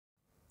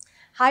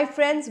Hi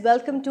friends,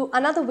 welcome to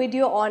another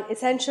video on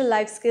Essential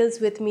Life Skills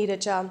with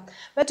Ms.Richa.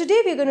 Well,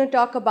 today we're going to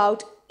talk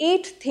about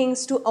 8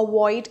 things to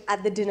avoid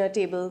at the dinner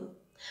table.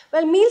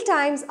 Well, meal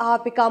times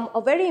have become a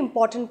very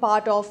important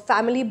part of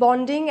family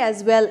bonding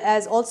as well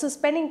as also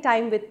spending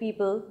time with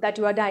people that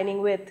you are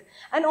dining with.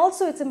 And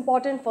also it's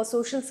important for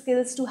social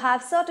skills to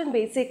have certain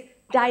basic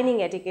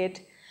dining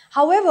etiquette.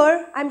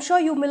 However, I'm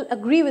sure you will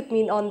agree with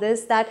me on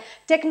this that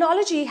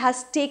technology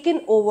has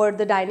taken over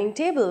the dining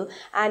table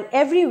and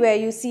everywhere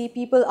you see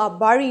people are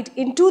buried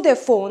into their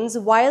phones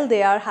while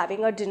they are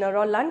having a dinner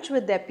or lunch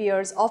with their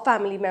peers or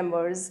family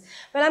members.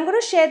 Well, I'm going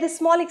to share this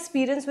small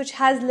experience which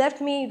has left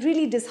me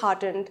really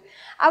disheartened.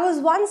 I was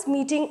once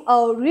meeting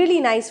a really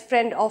nice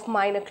friend of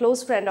mine, a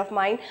close friend of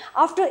mine,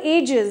 after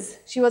ages.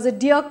 She was a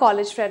dear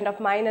college friend of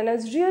mine and I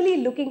was really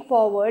looking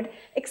forward,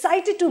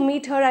 excited to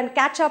meet her and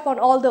catch up on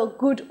all the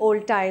good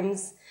old times.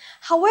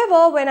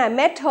 However, when I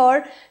met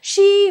her,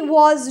 she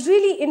was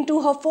really into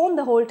her phone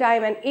the whole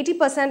time and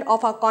 80%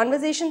 of our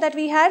conversation that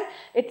we had,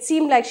 it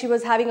seemed like she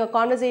was having a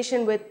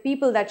conversation with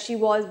people that she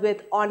was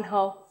with on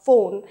her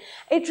phone.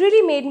 It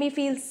really made me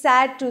feel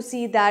sad to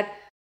see that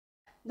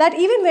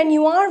even when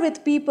you are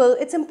with people,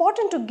 it's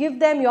important to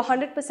give them your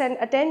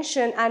 100%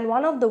 attention, and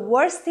one of the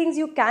worst things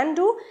you can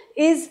do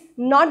is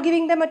not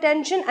giving them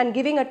attention and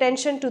giving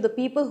attention to the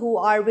people who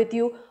are with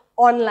you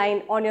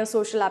online on your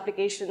social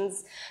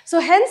applications. So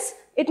hence,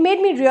 it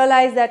made me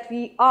realize that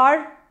we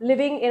are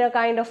living in a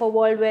kind of a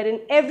world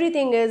wherein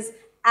everything is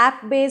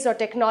app-based or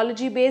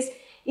technology-based.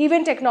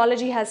 Even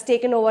technology has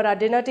taken over our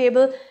dinner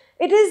table.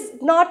 It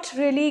is not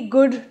really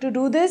good to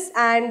do this,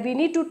 and we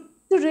need to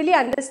really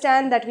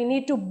understand that we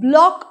need to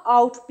block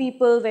out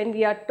people when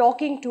we are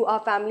talking to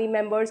our family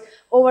members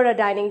over a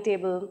dining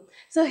table.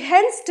 So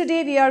hence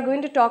today we are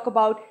going to talk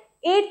about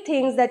 8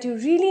 things that you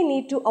really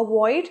need to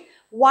avoid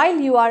while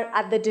you are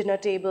at the dinner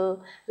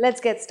table.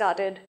 Let's get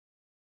started.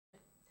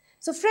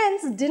 So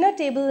friends, dinner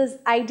table is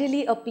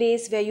ideally a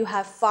place where you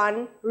have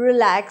fun,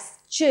 relax,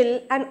 chill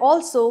and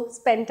also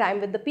spend time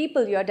with the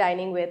people you are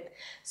dining with.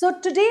 So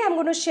today I'm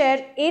going to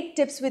share 8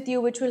 tips with you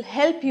which will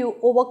help you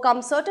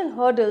overcome certain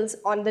hurdles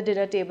on the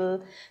dinner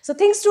table. So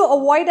things to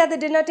avoid at the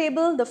dinner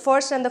table, the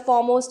first and the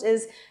foremost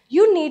is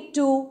you need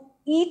to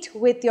eat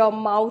with your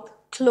mouth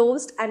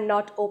closed and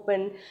not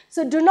open.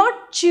 So do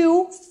not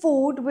chew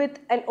food with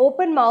an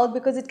open mouth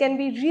because it can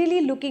be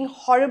really looking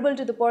horrible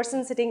to the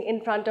person sitting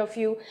in front of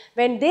you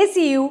when they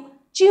see you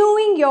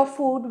chewing your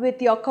food with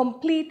your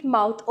complete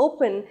mouth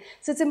open.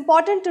 So it's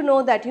important to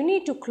know that you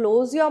need to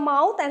close your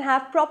mouth and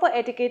have proper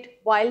etiquette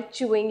while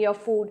chewing your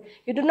food.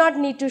 You do not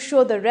need to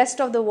show the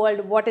rest of the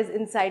world what is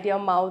inside your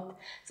mouth.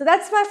 So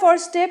that's my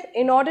first tip.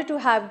 In order to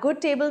have good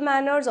table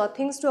manners or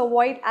things to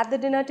avoid at the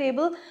dinner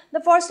table,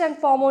 the first and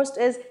foremost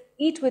is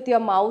eat with your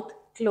mouth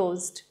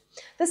closed.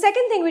 The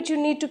second thing which you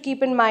need to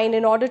keep in mind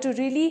in order to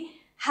really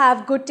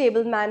have good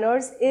table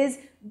manners is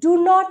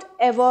do not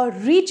ever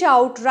reach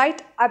out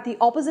right at the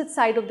opposite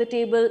side of the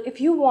table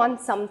if you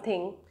want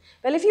something.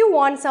 Well, if you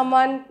want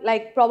someone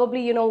like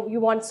probably you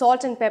want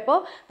salt and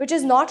pepper which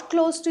is not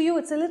close to you,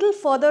 it's a little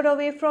further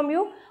away from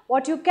you,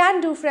 what you can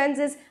do friends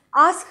is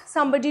ask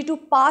somebody to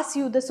pass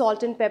you the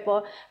salt and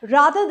pepper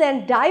rather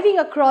than diving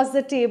across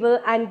the table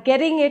and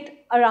getting it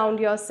around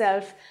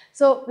yourself.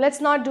 So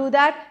let's not do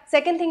that.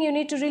 Second thing you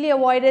need to really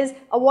avoid is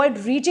avoid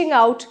reaching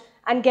out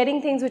and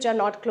getting things which are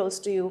not close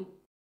to you.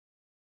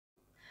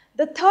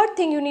 The third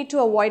thing you need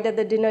to avoid at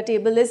the dinner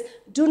table is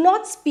do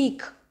not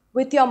speak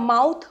with your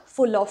mouth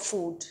full of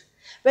food.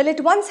 Well,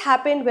 it once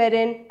happened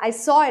wherein I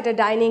saw at a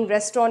dining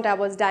restaurant I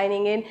was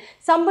dining in,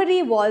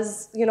 somebody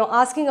was,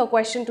 asking a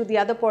question to the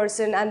other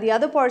person and the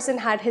other person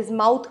had his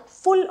mouth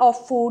full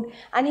of food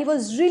and he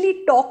was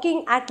really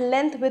talking at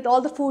length with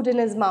all the food in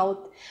his mouth.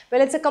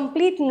 Well, it's a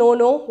complete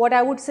no-no. What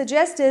I would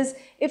suggest is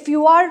if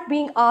you are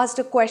being asked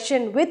a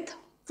question with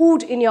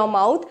food in your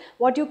mouth,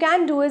 what you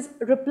can do is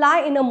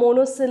reply in a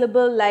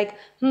monosyllable like,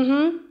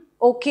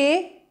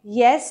 okay,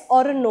 yes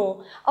or a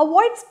no.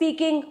 Avoid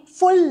speaking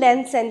full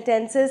length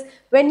sentences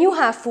when you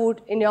have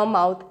food in your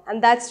mouth,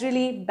 and that's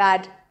really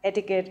bad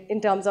etiquette in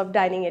terms of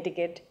dining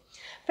etiquette.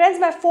 Friends,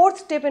 my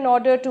fourth tip in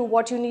order to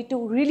what you need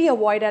to really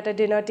avoid at a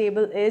dinner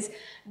table is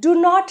do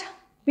not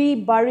be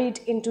buried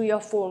into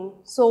your phone.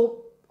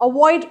 So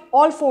avoid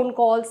all phone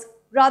calls.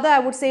 Rather, I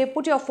would say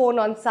put your phone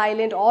on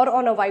silent or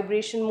on a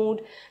vibration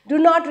mode. Do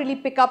not really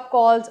pick up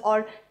calls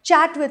or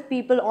chat with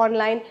people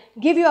online.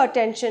 Give your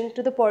attention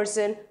to the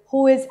person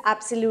who is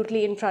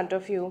absolutely in front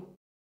of you.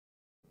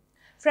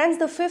 Friends,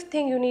 the fifth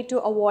thing you need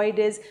to avoid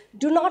is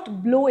do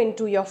not blow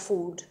into your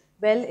food.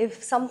 Well,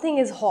 if something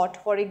is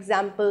hot, for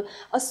example,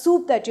 a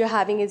soup that you're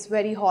having is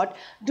very hot,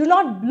 do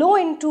not blow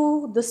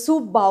into the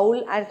soup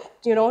bowl and,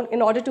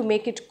 in order to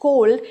make it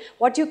cold.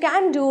 What you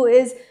can do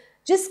is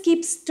just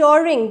keep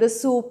stirring the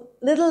soup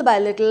little by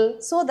little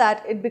so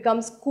that it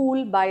becomes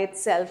cool by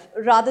itself.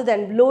 Rather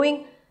than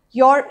blowing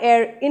your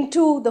air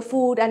into the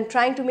food and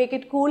trying to make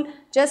it cool,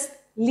 just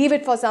leave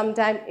it for some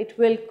time, it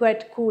will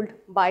get cooled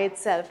by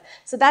itself.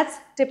 So that's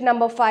tip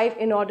number 5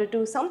 in order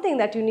to something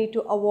that you need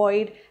to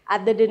avoid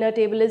at the dinner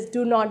table is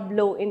do not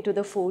blow into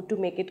the food to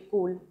make it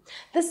cool.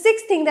 The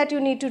 6th thing that you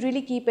need to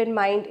really keep in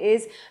mind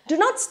is do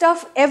not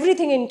stuff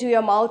everything into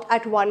your mouth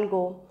at one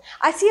go.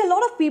 I see a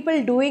lot of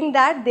people doing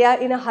that. They are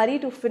in a hurry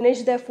to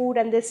finish their food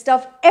and they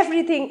stuff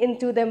everything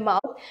into their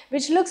mouth,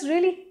 which looks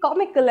really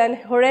comical and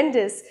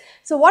horrendous.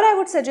 So what I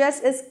would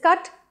suggest is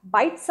cut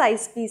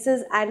bite-sized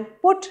pieces and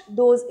put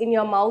those in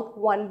your mouth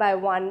one by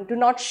one. Do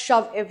not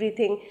shove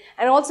everything.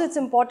 And also it's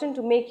important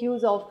to make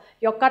use of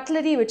your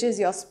cutlery, which is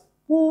your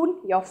spoon,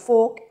 your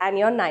fork and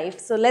your knife.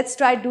 So let's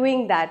try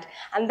doing that.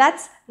 And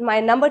that's my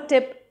number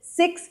tip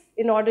 6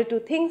 in order to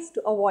things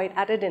to avoid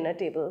at a dinner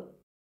table.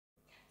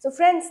 So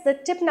friends, the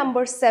tip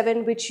number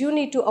 7 which you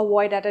need to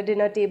avoid at a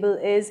dinner table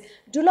is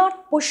do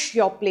not push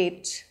your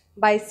plate.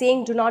 By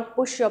saying do not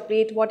push your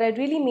plate, what I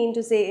really mean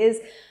to say is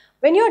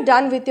when you're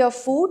done with your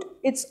food,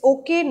 it's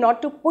okay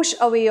not to push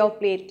away your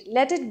plate.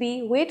 Let it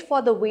be, wait for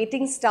the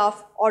waiting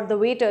staff or the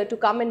waiter to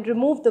come and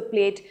remove the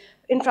plate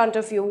in front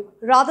of you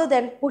rather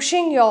than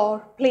pushing your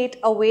plate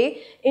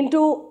away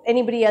into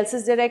anybody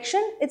else's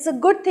direction. It's a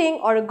good thing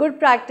or a good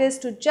practice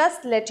to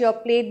just let your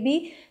plate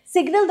be,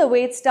 signal the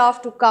wait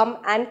staff to come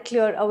and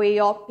clear away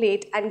your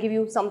plate and give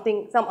you some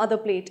other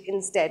plate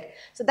instead.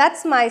 So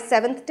that's my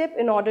 7th tip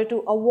in order to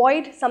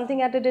avoid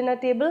something at a dinner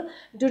table.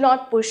 Do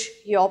not push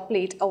your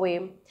plate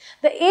away.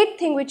 The 8th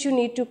thing which you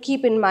need to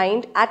keep in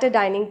mind at a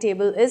dining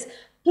table is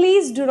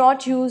please do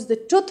not use the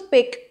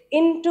toothpick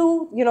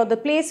into the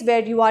place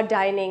where you are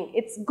dining.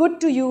 It's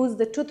good to use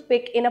the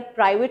toothpick in a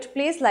private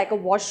place like a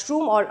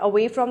washroom or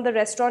away from the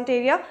restaurant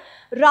area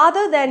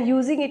rather than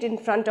using it in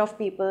front of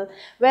people.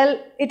 Well,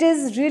 it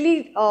is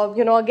really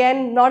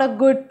again not a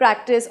good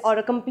practice or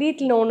a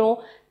complete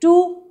no-no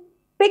to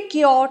pick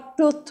your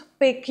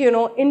toothpick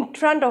in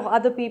front of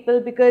other people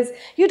because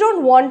you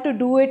don't want to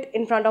do it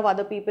in front of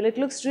other people. It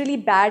looks really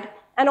bad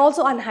and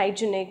also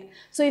unhygienic.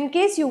 So in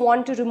case you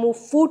want to remove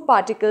food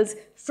particles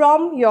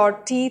from your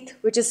teeth,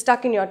 which is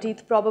stuck in your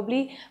teeth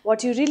probably,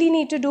 what you really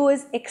need to do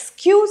is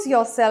excuse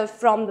yourself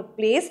from the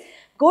place,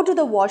 go to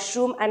the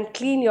washroom and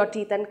clean your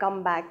teeth and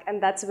come back,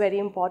 and that's very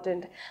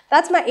important.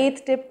 That's my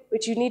 8th tip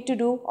which you need to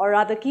do or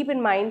rather keep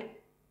in mind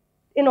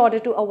in order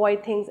to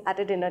avoid things at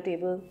a dinner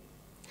table.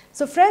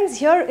 So friends,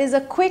 here is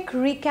a quick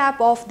recap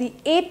of the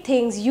 8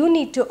 things you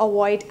need to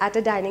avoid at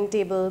a dining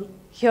table.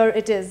 Here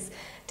it is.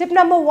 Tip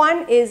number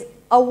 1 is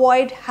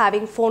avoid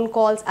having phone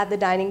calls at the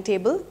dining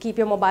table. Keep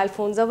your mobile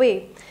phones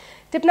away.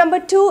 Tip number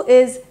 2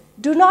 is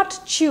do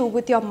not chew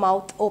with your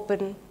mouth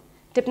open.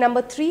 Tip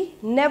number 3,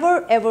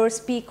 never ever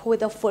speak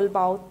with a full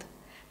mouth.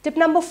 Tip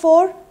number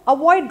 4,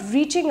 avoid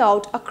reaching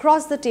out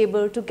across the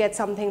table to get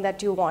something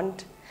that you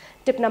want.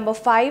 Tip number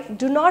 5,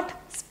 do not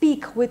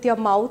speak with your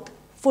mouth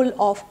full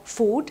of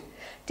food.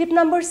 Tip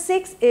number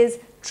 6 is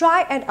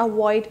try and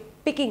avoid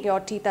picking your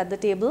teeth at the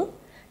table.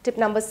 Tip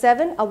number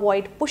 7,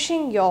 avoid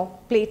pushing your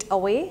plate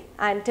away.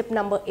 And tip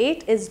number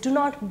 8 is do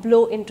not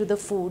blow into the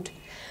food.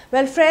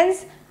 Well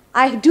friends,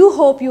 I do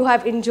hope you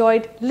have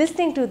enjoyed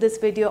listening to this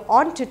video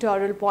on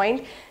Tutorial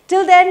Point.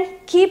 Till then,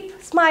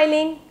 keep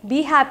smiling,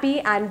 be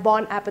happy and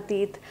bon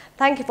appetit.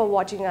 Thank you for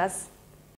watching us.